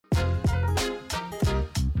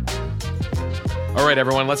All right,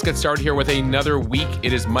 everyone, let's get started here with another week.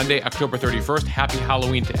 It is Monday, October 31st. Happy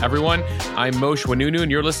Halloween to everyone. I'm Mo Shwanunu,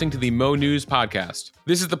 and you're listening to the Mo News Podcast.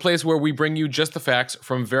 This is the place where we bring you just the facts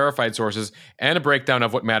from verified sources and a breakdown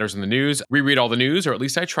of what matters in the news. We read all the news, or at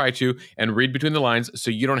least I try to, and read between the lines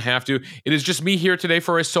so you don't have to. It is just me here today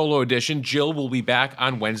for a solo edition. Jill will be back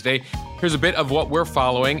on Wednesday. Here's a bit of what we're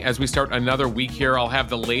following as we start another week here. I'll have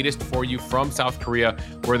the latest for you from South Korea,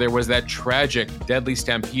 where there was that tragic, deadly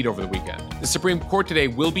stampede over the weekend. The Supreme Court today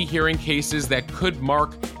will be hearing cases that could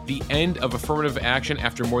mark the end of affirmative action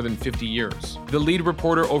after more than 50 years. The lead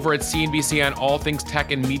reporter over at CNBC on all things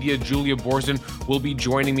tech and media, Julia Boorstin, will be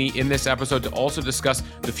joining me in this episode to also discuss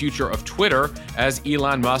the future of Twitter as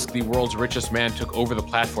Elon Musk, the world's richest man, took over the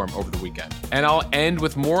platform over the weekend. And I'll end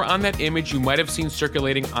with more on that image you might have seen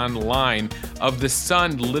circulating online of the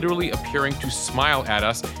sun literally appearing to smile at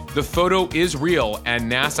us. The photo is real,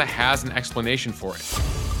 and NASA has an explanation for it.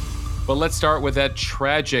 But let's start with that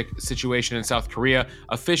tragic situation in South Korea.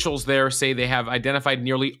 Officials there say they have identified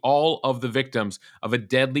nearly all of the victims of a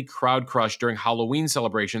deadly crowd crush during Halloween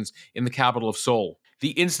celebrations in the capital of Seoul. The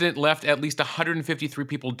incident left at least 153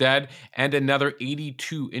 people dead and another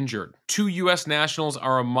 82 injured. 2 U.S. nationals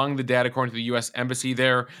are among the dead, according to the U.S. Embassy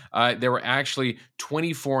there. There were actually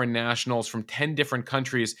 20 foreign nationals from 10 different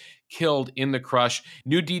countries killed in the crush.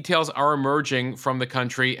 New details are emerging from the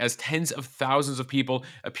country as tens of thousands of people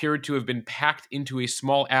appeared to have been packed into a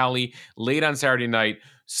small alley late on Saturday night.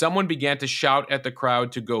 Someone began to shout at the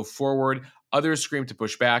crowd to go forward. Others screamed to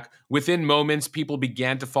push back. Within moments, people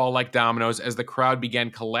began to fall like dominoes as the crowd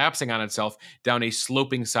began collapsing on itself down a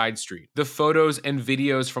sloping side street. The photos and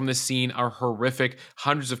videos from the scene are horrific.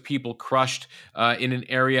 Hundreds of people crushed in an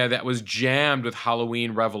area that was jammed with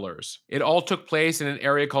Halloween revelers. It all took place in an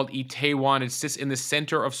area called Itaewon. It sits in the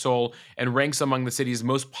center of Seoul and ranks among the city's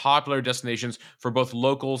most popular destinations for both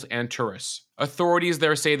locals and tourists. Authorities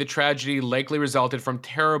there say the tragedy likely resulted from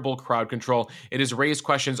terrible crowd control. It has raised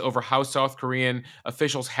questions over how South Korean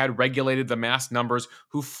officials had regulated the mass numbers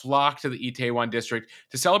who flocked to the Itaewon district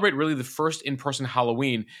to celebrate really the first in-person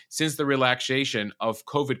Halloween since the relaxation of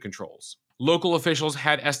COVID controls. Local officials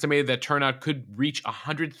had estimated that turnout could reach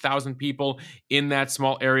 100,000 people in that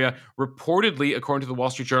small area. Reportedly, according to the Wall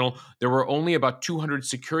Street Journal, there were only about 200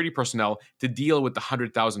 security personnel to deal with the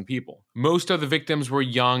 100,000 people. Most of the victims were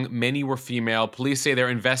young, many were female. Police say they're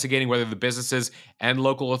investigating whether the businesses and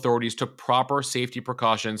local authorities took proper safety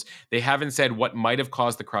precautions. They haven't said what might have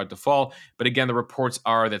caused the crowd to fall, but again, the reports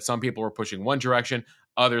are that some people were pushing one direction,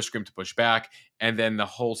 others screamed to push back, and then the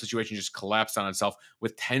whole situation just collapsed on itself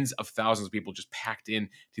with tens of thousands of people just packed in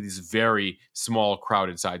to these very small,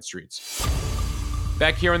 crowded side streets.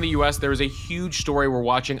 Back here in the U.S., there is a huge story we're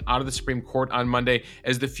watching out of the Supreme Court on Monday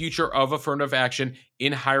as the future of affirmative action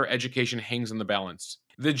in higher education hangs in the balance.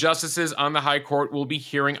 The justices on the High Court will be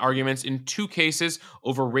hearing arguments in 2 cases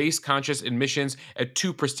over race-conscious admissions at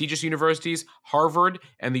 2 prestigious universities, Harvard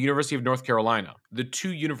and the University of North Carolina. The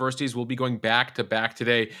 2 universities will be going back to back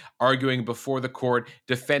today, arguing before the court,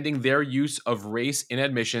 defending their use of race in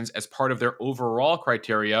admissions as part of their overall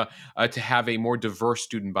criteria to have a more diverse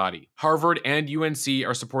student body. Harvard and UNC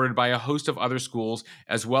are supported by a host of other schools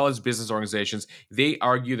as well as business organizations. They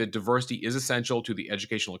argue that diversity is essential to the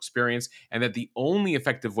educational experience and that the only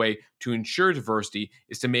effective way to ensure diversity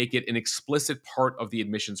is to make it an explicit part of the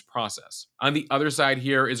admissions process. On the other side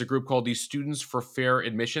here is a group called the Students for Fair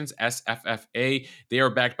Admissions, SFFA. They are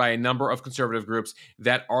backed by a number of conservative groups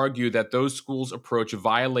that argue that those schools' approach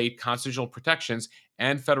violate constitutional protections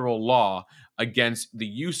and federal law against the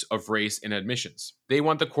use of race in admissions. They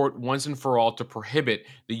want the court once and for all to prohibit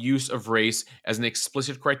the use of race as an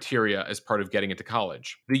explicit criteria as part of getting into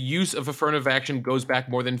college. The use of affirmative action goes back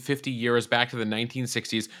more than 50 years, back to the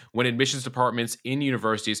 1960s, when admissions departments in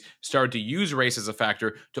universities started to use race as a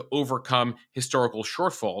factor to overcome historical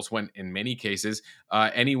shortfalls when, in many cases,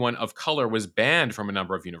 anyone of color was banned from a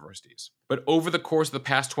number of universities. But over the course of the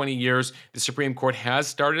past 20 years, the Supreme Court has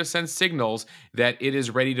started to send signals that it is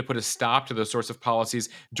ready to put a stop to those sorts of policies.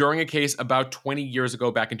 During a case about 20 years ago,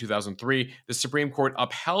 back in 2003, the Supreme Court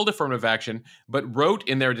upheld affirmative action, but wrote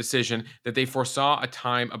in their decision that they foresaw a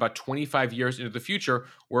time about 25 years into the future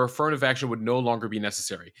where affirmative action would no longer be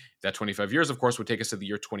necessary. That 25 years, of course, would take us to the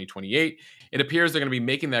year 2028. It appears they're going to be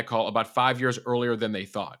making that call about 5 years earlier than they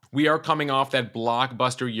thought. We are coming off that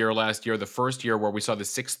blockbuster year last year, the first year where we saw the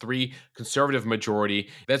 6-3 conservative majority.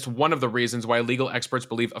 That's one of the reasons why legal experts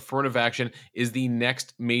believe affirmative action is the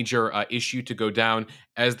next major issue to go down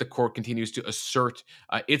as the court continues to assert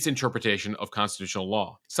its interpretation of constitutional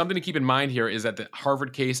law. Something to keep in mind here is that the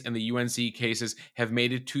Harvard case and the UNC cases have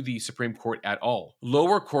made it to the Supreme Court at all.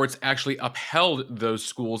 Lower courts actually upheld those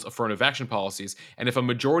schools' affirmative action policies, and if a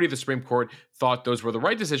majority of the Supreme Court thought those were the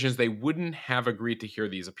right decisions, they wouldn't have agreed to hear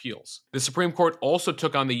these appeals. The Supreme Court also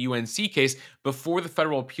took on the UNC case before the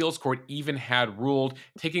Federal Appeals Court even had ruled,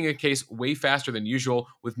 taking a case way faster than usual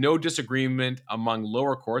with no disagreement among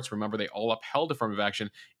lower courts. Remember, they all upheld affirmative action,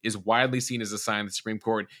 is widely seen as a sign the Supreme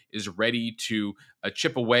Court is ready to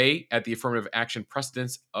chip away at the affirmative action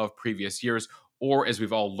precedents of previous years. Or, as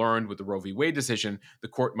we've all learned with the Roe v. Wade decision, the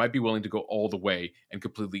court might be willing to go all the way and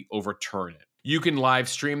completely overturn it. You can live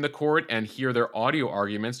stream the court and hear their audio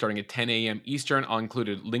arguments starting at 10 a.m. Eastern. I'll include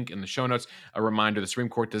a link in the show notes. A reminder, the Supreme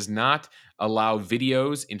Court does not allow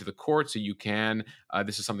videos into the court, so you can,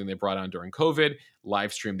 this is something they brought on during COVID,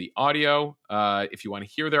 live stream the audio if you want to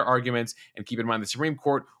hear their arguments. And keep in mind, the Supreme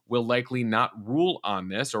Court will likely not rule on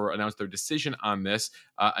this or announce their decision on this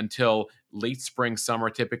until late spring,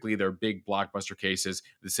 summer. Typically, their big blockbuster cases,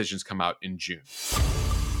 decisions come out in June.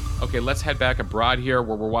 Okay, let's head back abroad here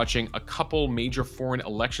where we're watching a couple major foreign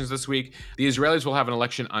elections this week. The Israelis will have an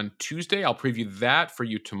election on Tuesday. I'll preview that for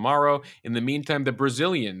you tomorrow. In the meantime, the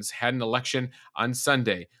Brazilians had an election on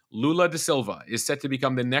Sunday. Lula da Silva is set to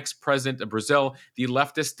become the next president of Brazil. The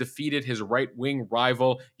leftist defeated his right-wing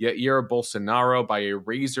rival, Jair Bolsonaro, by a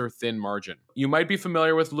razor-thin margin. You might be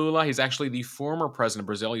familiar with Lula. He's actually the former president of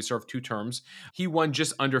Brazil. He served 2 terms. He won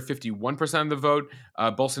just under 51% of the vote.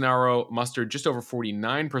 Bolsonaro mustered just over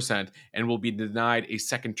 49% and will be denied a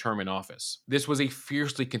second term in office. This was a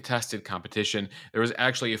fiercely contested competition. There was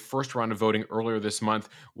actually a first round of voting earlier this month.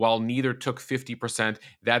 While neither took 50%,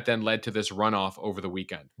 that then led to this runoff over the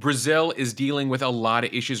weekend. Brazil is dealing with a lot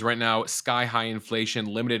of issues right now: sky-high inflation,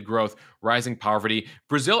 limited growth, rising poverty.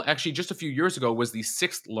 Brazil actually just a few years ago was the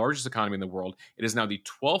 6th largest economy in the world. It is now the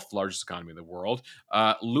 12th largest economy in the world.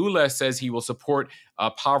 Lula says he will support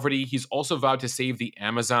poverty. He's also vowed to save the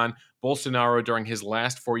Amazon. Bolsonaro, during his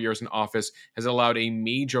last 4 years in office, has allowed a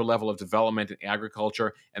major level of development in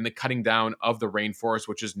agriculture and the cutting down of the rainforest,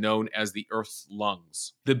 which is known as the Earth's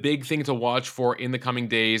lungs. The big thing to watch for in the coming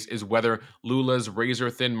days is whether Lula's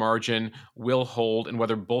razor-thin margin will hold and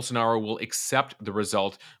whether Bolsonaro will accept the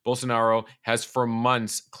result. Bolsonaro has for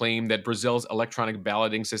months claimed that Brazil's electronic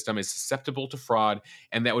balloting system is susceptible to fraud,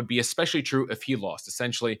 and that would be especially true if he lost.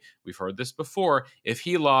 Essentially, we've heard this before, if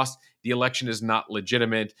he lost, the election is not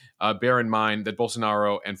legitimate. Bear in mind that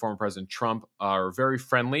Bolsonaro and former President Trump are very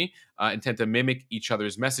friendly and tend to mimic each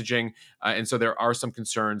other's messaging. And so there are some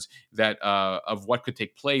concerns that of what could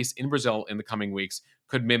take place in Brazil in the coming weeks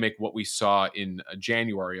could mimic what we saw in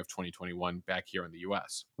January of 2021 back here in the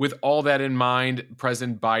US. With all that in mind,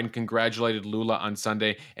 President Biden congratulated Lula on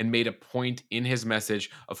Sunday and made a point in his message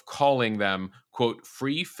of calling them, quote,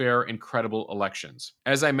 free, fair, and credible elections.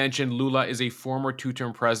 As I mentioned, Lula is a former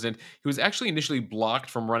 2-term president. He was actually initially blocked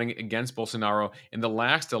from running against Bolsonaro in the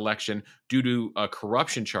last election due to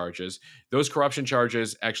corruption charges. Those corruption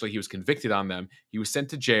charges, actually, he was convicted on them. He was sent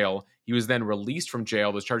to jail. He was then released from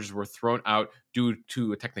jail. Those charges were thrown out due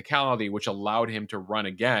to a technicality which allowed him to run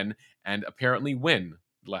again and apparently win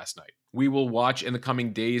last night. We will watch in the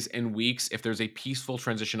coming days and weeks if there's a peaceful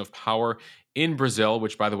transition of power in Brazil,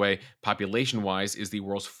 which, by the way, population-wise is the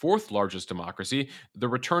world's 4th largest democracy. The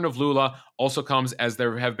return of Lula also comes as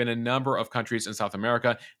there have been a number of countries in South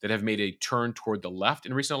America that have made a turn toward the left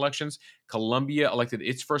in recent elections. Colombia elected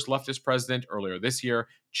its first leftist president earlier this year.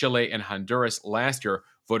 Chile and Honduras last year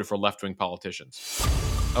voted for left-wing politicians.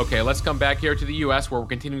 Okay, let's come back here to the U.S., where we're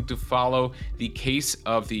continuing to follow the case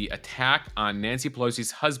of the attack on Nancy Pelosi's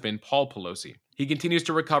husband, Paul Pelosi. He continues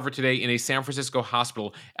to recover today in a San Francisco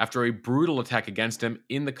hospital after a brutal attack against him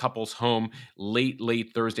in the couple's home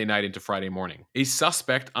late Thursday night into Friday morning. A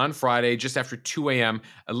suspect on Friday, just after 2 a.m.,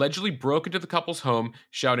 allegedly broke into the couple's home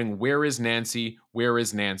shouting, "Where is Nancy? Where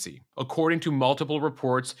is Nancy?" According to multiple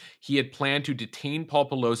reports, he had planned to detain Paul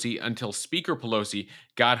Pelosi until Speaker Pelosi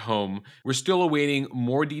got home. We're still awaiting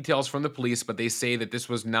more details from the police, but they say that this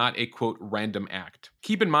was not a, quote, random act.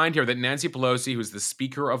 Keep in mind here that Nancy Pelosi, who's the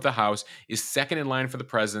Speaker of the House, is second in line for the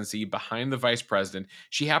presidency behind the vice president.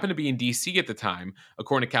 She happened to be in D.C. at the time,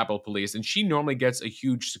 according to Capitol Police, and she normally gets a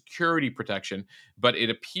huge security protection, but it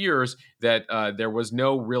appears that there was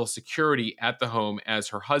no real security at the home as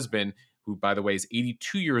her husband, who, by the way, is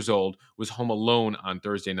 82 years old, was home alone on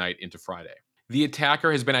Thursday night into Friday. The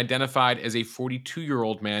attacker has been identified as a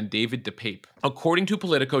 42-year-old man, David DePape. According to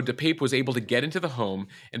Politico, DePape was able to get into the home,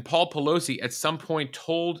 and Paul Pelosi at some point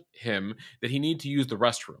told him that he needed to use the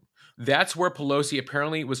restroom. That's where Pelosi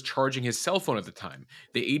apparently was charging his cell phone at the time.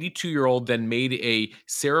 The 82-year-old then made a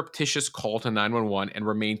surreptitious call to 911 and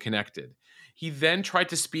remained connected. He then tried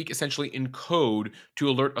to speak essentially in code to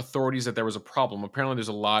alert authorities that there was a problem. Apparently, there's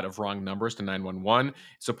a lot of wrong numbers to 911.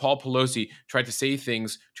 So Paul Pelosi tried to say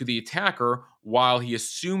things to the attacker while he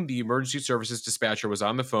assumed the emergency services dispatcher was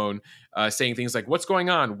on the phone, saying things like, "What's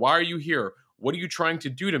going on? Why are you here? What are you trying to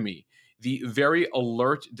do to me?" The very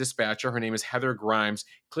alert dispatcher, her name is Heather Grimes,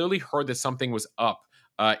 clearly heard that something was up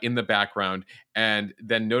in the background and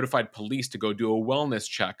then notified police to go do a wellness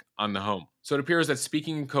check on the home. So it appears that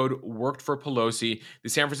speaking in code worked for Pelosi. The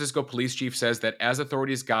San Francisco police chief says that as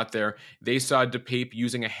authorities got there, they saw DePape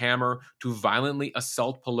using a hammer to violently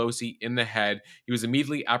assault Pelosi in the head. He was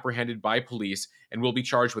immediately apprehended by police and will be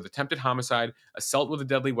charged with attempted homicide, assault with a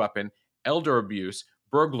deadly weapon, elder abuse,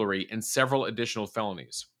 burglary, and several additional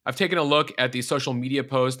felonies. I've taken a look at the social media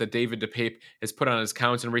posts that David DePape has put on his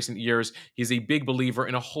accounts in recent years. He's a big believer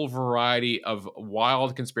in a whole variety of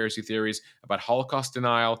wild conspiracy theories about Holocaust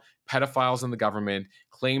denial, pedophiles in the government,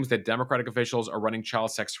 claims that Democratic officials are running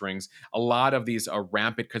child sex rings, a lot of these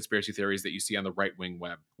rampant conspiracy theories that you see on the right-wing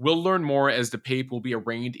web. We'll learn more as DePape will be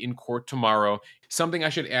arraigned in court tomorrow. Something I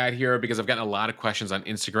should add here, because I've gotten a lot of questions on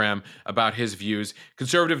Instagram about his views.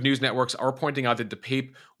 Conservative news networks are pointing out that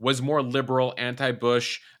DePape was more liberal,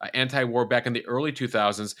 anti-Bush, anti-war back in the early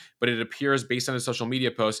 2000s, but it appears based on his social media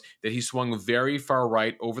posts that he swung very far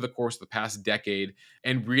right over the course of the past decade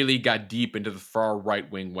and really got deep into the far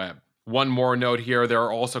right-wing web. One more note here, there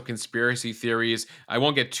are also conspiracy theories. I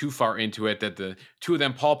won't get too far into it, that the two of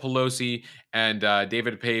them, Paul Pelosi and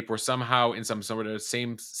David DePape, were somehow in some sort of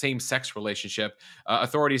same-sex relationship.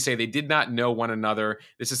 Authorities say they did not know one another.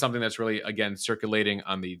 This is something that's really, again, circulating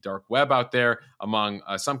on the dark web out there among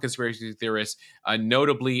some conspiracy theorists.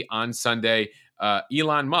 Notably, on Sunday,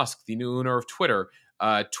 Elon Musk, the new owner of Twitter,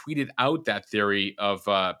 tweeted out that theory of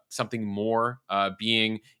something more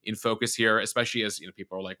being in focus here, especially as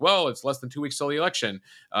people are like, well, it's less than 2 weeks till the election.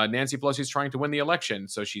 Nancy Pelosi is trying to win the election,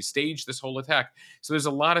 so she staged this whole attack. So there's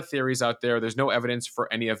a lot of theories out there. There's no evidence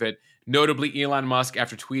for any of it. Notably, Elon Musk,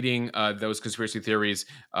 after tweeting those conspiracy theories,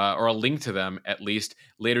 or a link to them at least,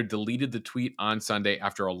 later deleted the tweet on Sunday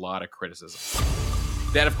after a lot of criticism.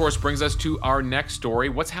 That, of course, brings us to our next story.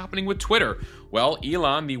 What's happening with Twitter? Well,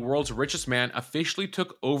 Elon, the world's richest man, officially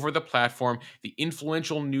took over the platform, the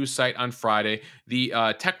influential news site, on Friday. The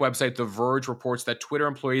tech website The Verge reports that Twitter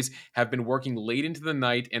employees have been working late into the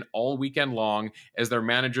night and all weekend long as their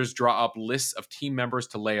managers draw up lists of team members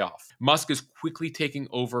to lay off. Musk is quickly taking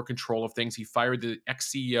over control of things. He fired the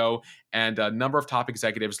ex-CEO and a number of top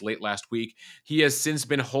executives late last week. He has since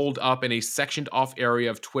been holed up in a sectioned off area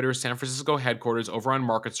of Twitter's San Francisco headquarters over on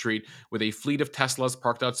Market Street with a fleet of Teslas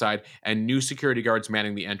parked outside and new security guards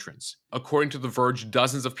manning the entrance. According to The Verge,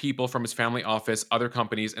 dozens of people from his family office, other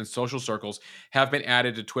companies, and social circles have been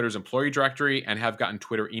added to Twitter's employee directory and have gotten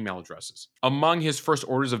Twitter email addresses. Among his first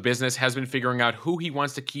orders of business has been figuring out who he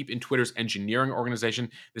wants to keep in Twitter's engineering organization.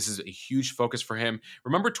 This is a huge focus for him.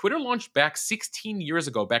 Remember, Twitter launched back 16 years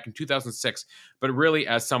ago, back in 2006, but really,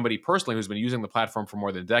 as somebody personally who's been using the platform for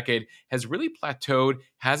more than a decade, has really plateaued,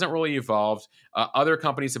 hasn't really evolved. Other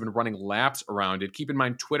companies have been running laps around it. Keep in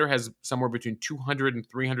mind, Twitter has somewhere between 200 and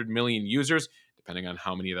 300 million users, depending on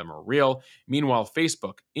how many of them are real. Meanwhile,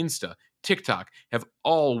 Facebook, Insta, TikTok have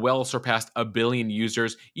all well surpassed 1 billion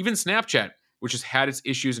users. Even Snapchat, which has had its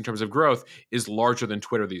issues in terms of growth, is larger than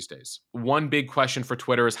Twitter these days. One big question for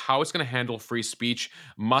Twitter is how it's going to handle free speech.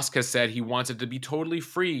 Musk has said he wants it to be totally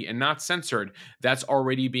free and not censored. That's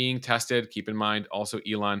already being tested. Keep in mind, also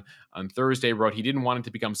Elon on Thursday wrote he didn't want it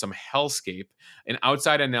to become some hellscape. An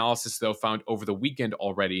outside analysis, though, found over the weekend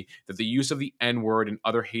already that the use of the N-word and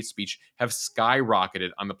other hate speech have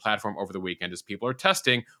skyrocketed on the platform over the weekend as people are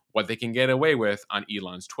testing what they can get away with on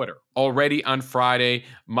Elon's Twitter. Already on Friday,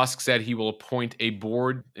 Musk said he will appoint a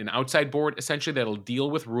board, an outside board, essentially, that'll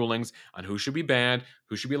deal with rulings on who should be banned,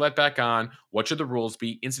 who should be let back on, what should the rules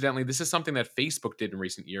be. Incidentally, this is something that Facebook did in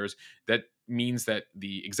recent years. That means that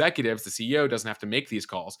the executives, the CEO, doesn't have to make these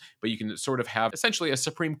calls, but you can sort of have essentially a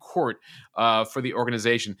Supreme Court for the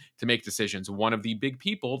organization to make decisions. One of the big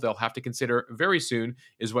people they'll have to consider very soon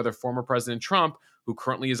is whether former President Trump, who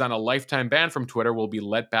currently is on a lifetime ban from Twitter, will be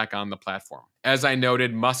let back on the platform. As I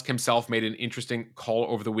noted, Musk himself made an interesting call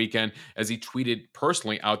over the weekend as he tweeted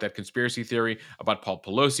personally out that conspiracy theory about Paul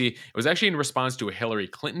Pelosi. It was actually in response to a Hillary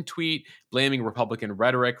Clinton tweet blaming Republican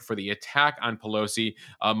rhetoric for the attack on Pelosi.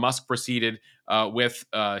 Musk proceeded with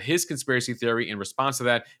his conspiracy theory in response to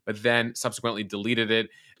that, but then subsequently deleted it.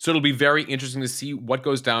 So it'll be very interesting to see what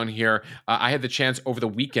goes down here. I had the chance over the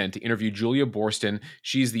weekend to interview Julia Boorstin.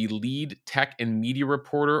 She's the lead tech and media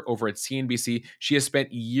reporter over at CNBC. She has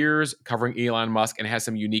spent years covering Elon Musk and has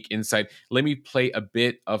some unique insight. Let me play a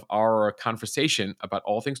bit of our conversation about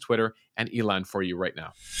all things Twitter and Elon for you right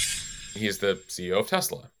now. He's the CEO of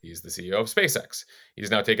Tesla. He's the CEO of SpaceX. He's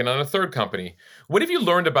now taken on a third company. What have you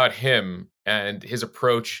learned about him and his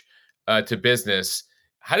approach to business?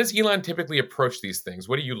 How does Elon typically approach these things?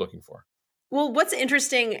 What are you looking for? Well, what's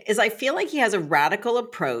interesting is I feel like he has a radical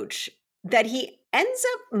approach that he ends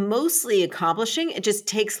up mostly accomplishing. It just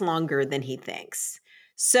takes longer than he thinks.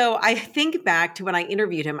 So I think back to when I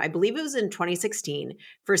interviewed him, I believe it was in 2016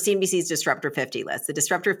 for CNBC's Disruptor 50 list. The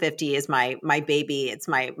Disruptor 50 is my baby. It's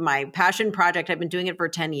my passion project. I've been doing it for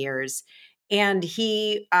 10 years. And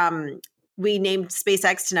we named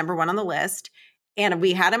SpaceX to number one on the list. And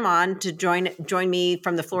we had him on to join me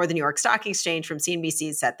from the floor of the New York Stock Exchange from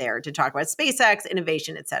CNBC's set there to talk about SpaceX,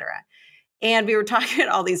 innovation, et cetera. And we were talking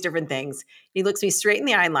about all these different things. He looks me straight in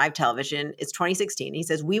the eye on live television. It's 2016. He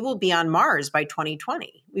says, we will be on Mars by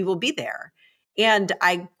 2020. We will be there. And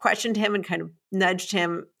I questioned him and kind of nudged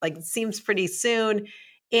him, like, it seems pretty soon.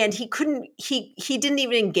 And he didn't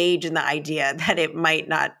even engage in the idea that it might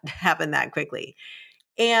not happen that quickly.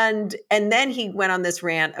 And then he went on this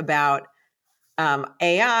rant about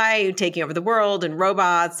AI taking over the world and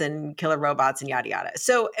robots and killer robots and yada, yada.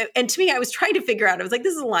 So, and to me, I was trying to figure out, I was like,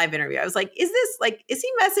 this is a live interview. I was like, is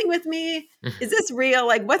he messing with me? Is this real?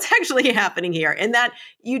 Like, what's actually happening here? And that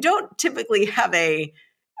you don't typically have a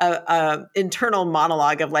internal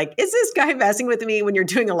monologue of like, is this guy messing with me when you're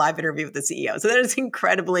doing a live interview with the CEO? So that is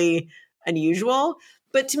incredibly unusual.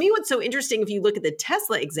 But to me, what's so interesting, if you look at the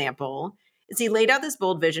Tesla example, is he laid out this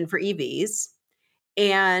bold vision for EVs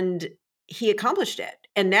and he accomplished it.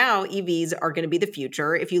 And now EVs are going to be the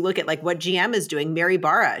future. If you look at like what GM is doing, Mary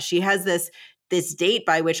Barra, she has this date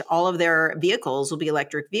by which all of their vehicles will be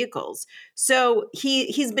electric vehicles. So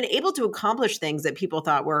he's been able to accomplish things that people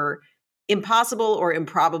thought were impossible or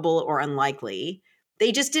improbable or unlikely.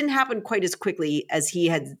 They just didn't happen quite as quickly as he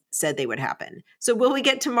had said they would happen. So will we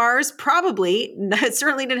get to Mars? Probably. It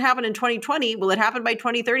certainly didn't happen in 2020. Will it happen by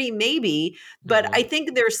 2030? Maybe. But I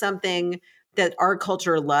think there's something that our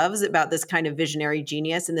culture loves about this kind of visionary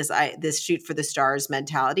genius and this shoot for the stars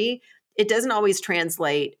mentality. It doesn't always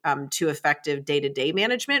translate to effective day-to-day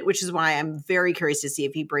management, which is why I'm very curious to see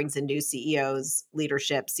if he brings in new CEOs,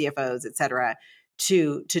 leadership, CFOs, et cetera,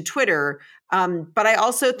 to Twitter. But I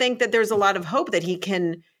also think that there's a lot of hope that he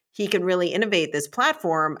can really innovate this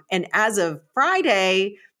platform. And as of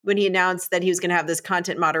Friday, when he announced that he was going to have this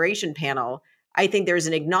content moderation panel, I think there's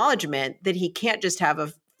an acknowledgement that he can't just have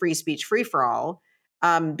a free speech free-for-all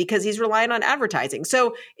because he's relying on advertising.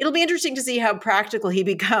 So it'll be interesting to see how practical he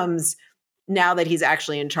becomes now that he's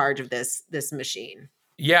actually in charge of this machine.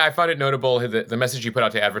 Yeah, I found it notable, the message he put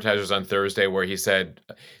out to advertisers on Thursday where he said,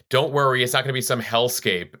 don't worry, it's not going to be some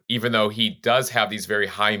hellscape, even though he does have these very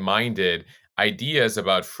high-minded ideas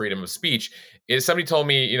about freedom of speech. Somebody told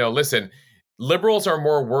me, listen, liberals are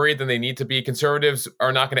more worried than they need to be. Conservatives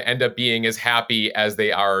are not going to end up being as happy as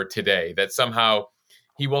they are today, that somehow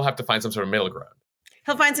he will have to find some sort of middle ground.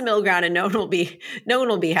 He'll find some middle ground and no one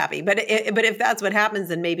will be happy. But if that's what happens,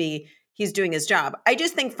 then maybe he's doing his job. I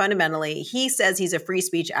just think fundamentally, he says he's a free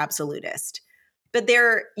speech absolutist. But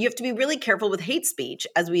you have to be really careful with hate speech,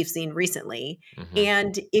 as we've seen recently. Mm-hmm.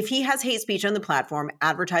 And if he has hate speech on the platform,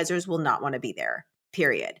 advertisers will not want to be there,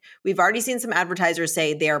 period. We've already seen some advertisers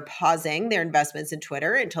say they are pausing their investments in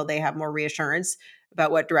Twitter until they have more reassurance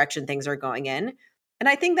about what direction things are going in. And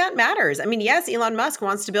I think that matters. I mean, yes, Elon Musk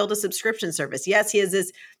wants to build a subscription service. Yes, he has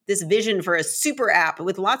this vision for a super app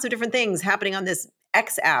with lots of different things happening on this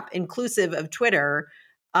X app, inclusive of Twitter.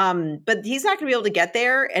 But he's not going to be able to get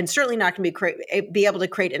there, and certainly not going to be able to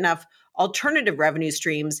create enough alternative revenue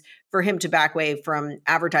streams for him to back away from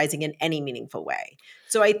advertising in any meaningful way.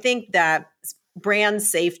 So I think that brand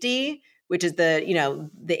safety, which is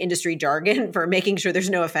the industry jargon for making sure there's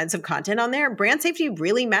no offensive content on there, brand safety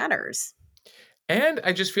really matters. And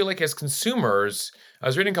I just feel like as consumers, I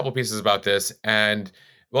was reading a couple of pieces about this, and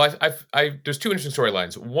well, there's two interesting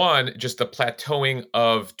storylines. One, just the plateauing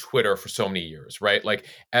of Twitter for so many years, right? Like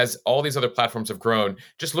as all these other platforms have grown,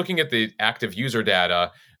 just looking at the active user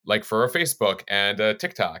data, like for a Facebook and a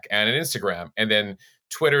TikTok and an Instagram, and then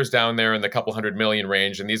Twitter's down there in the couple 100 million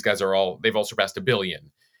range, and these guys they've all surpassed 1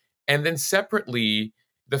 billion. And then separately,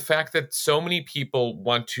 the fact that so many people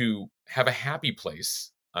want to have a happy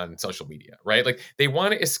place on social media, right? Like they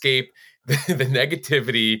want to escape the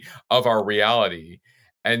negativity of our reality.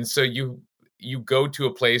 And so you go to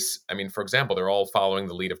a place, I mean, for example, they're all following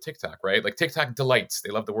the lead of TikTok, right? Like TikTok delights.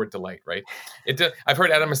 They love the word delight, right? I've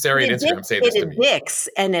heard Adam Mosseri at Instagram say this to me. It addicts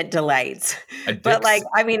and it delights. But like,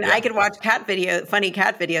 I mean, I could watch funny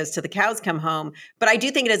cat videos till the cows come home, but I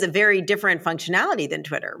do think it has a very different functionality than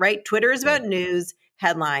Twitter, right? Twitter is about news,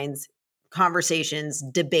 headlines, conversations,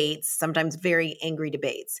 debates, sometimes very angry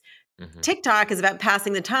debates. TikTok is about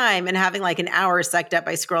passing the time and having like an hour sucked up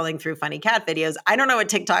by scrolling through funny cat videos. I don't know what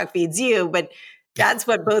TikTok feeds you, but that's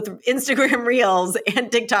what both Instagram Reels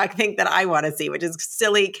and TikTok think that I want to see, which is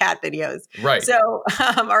silly cat videos. Right. So,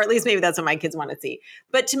 or at least maybe that's what my kids want to see.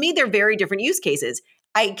 But to me, they're very different use cases.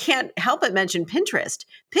 I can't help but mention Pinterest.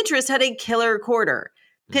 Pinterest had a killer quarter.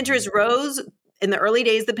 Pinterest rose in the early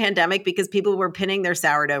days of the pandemic because people were pinning their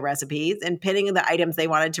sourdough recipes and pinning the items they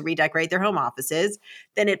wanted to redecorate their home offices.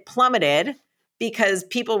 Then it plummeted because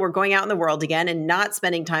people were going out in the world again and not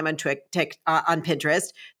spending time on Pinterest.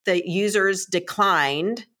 The users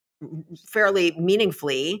declined fairly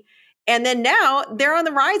meaningfully. And then now they're on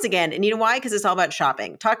the rise again. And you know why? Because it's all about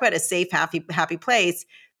shopping. Talk about a safe, happy place.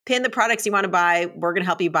 Pin the products you want to buy. We're going to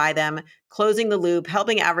help you buy them. Closing the loop,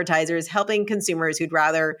 helping advertisers, helping consumers who'd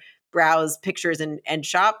rather browse pictures and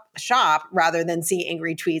shop rather than see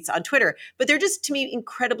angry tweets on Twitter. But they're just, to me,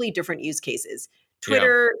 incredibly different use cases.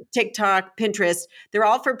 Twitter, TikTok, Pinterest, they're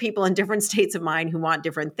all for people in different states of mind who want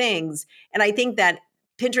different things. And I think that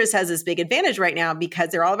Pinterest has this big advantage right now because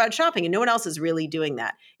they're all about shopping and no one else is really doing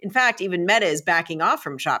that. In fact, even Meta is backing off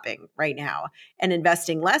from shopping right now and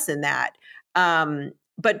investing less in that.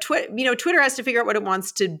 But Twitter has to figure out what it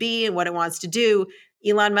wants to be and what it wants to do.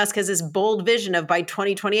 Elon Musk has this bold vision of by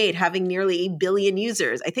 2028 having nearly 1 billion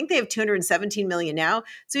users. I think they have 217 million now.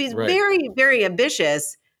 So he's very, very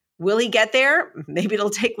ambitious. Will he get there? Maybe it'll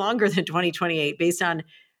take longer than 2028 based on,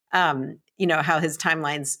 how his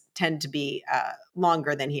timelines tend to be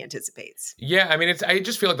longer than he anticipates. Yeah, I mean, I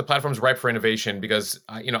just feel like the platform's ripe for innovation because,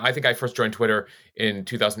 I think I first joined Twitter in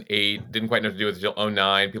 2008, didn't quite know what to do with it until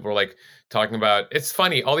 2009. People were like talking about, it's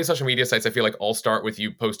funny, all these social media sites, I feel like all start with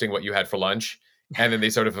you posting what you had for lunch. And then they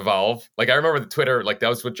sort of evolve. Like I remember the Twitter, like that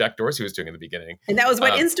was what Jack Dorsey was doing in the beginning. And that was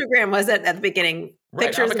what Instagram was at the beginning.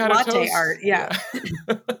 Pictures of latte toast. art. Yeah.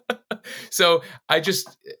 So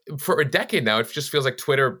for a decade now, it just feels like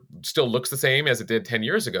Twitter still looks the same as it did 10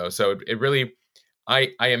 years ago. So it really, I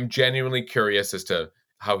am genuinely curious as to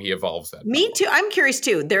how he evolves that. Me too. I'm curious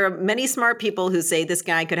too. There are many smart people who say this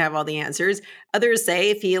guy could have all the answers. Others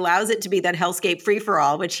say if he allows it to be that hellscape free for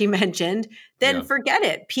all, which he mentioned, then forget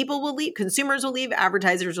it. People will leave, consumers will leave,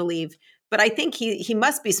 advertisers will leave. But I think he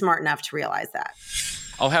must be smart enough to realize that.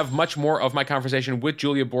 I'll have much more of my conversation with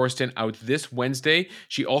Julia Boorstin out this Wednesday.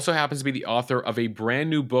 She also happens to be the author of a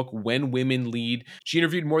brand new book, When Women Lead. She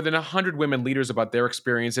interviewed more than 100 women leaders about their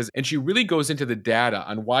experiences, and she really goes into the data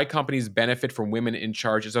on why companies benefit from women in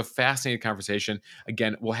charge. It's a fascinating conversation.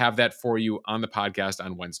 Again, we'll have that for you on the podcast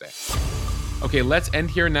on Wednesday. Okay, let's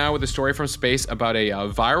end here now with a story from space about a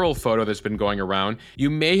viral photo that's been going around.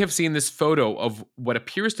 You may have seen this photo of what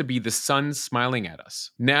appears to be the sun smiling at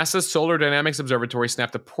us. NASA's Solar Dynamics Observatory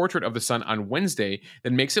snapped a portrait of the sun on Wednesday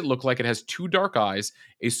that makes it look like it has two dark eyes,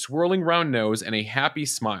 a swirling round nose, and a happy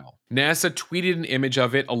smile. NASA tweeted an image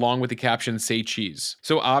of it along with the caption, "Say cheese."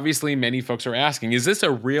 So obviously many folks are asking, is this a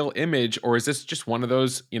real image or is this just one of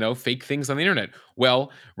those, fake things on the internet?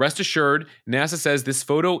 Well, rest assured, NASA says this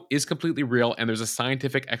photo is completely real and there's a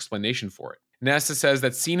scientific explanation for it. NASA says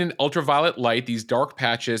that seen in ultraviolet light, these dark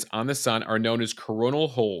patches on the sun are known as coronal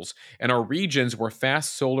holes and are regions where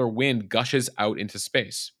fast solar wind gushes out into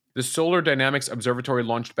space. The Solar Dynamics Observatory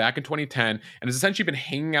launched back in 2010 and has essentially been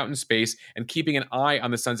hanging out in space and keeping an eye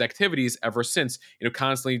on the sun's activities ever since,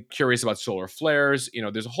 constantly curious about solar flares.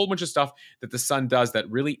 There's a whole bunch of stuff that the sun does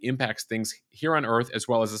that really impacts things here on Earth, as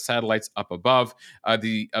well as the satellites up above.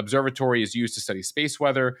 The observatory is used to study space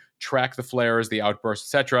weather, track the flares, the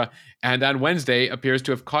outbursts, etc. And on Wednesday appears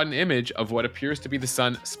to have caught an image of what appears to be the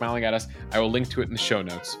sun smiling at us. I will link to it in the show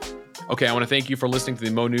notes. Okay, I want to thank you for listening to the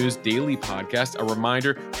Mo News Daily Podcast. A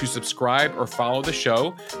reminder to subscribe or follow the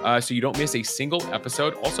show so you don't miss a single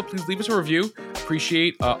episode. Also, please leave us a review.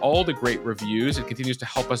 Appreciate all the great reviews. It continues to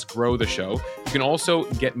help us grow the show. You can also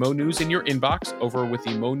get Mo News in your inbox over with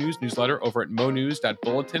the Mo News newsletter over at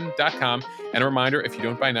monews.bulletin.com. And a reminder, if you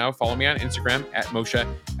don't by now, follow me on Instagram at Moshe,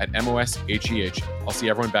 at MOSHEH. I'll see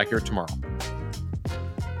everyone back here tomorrow.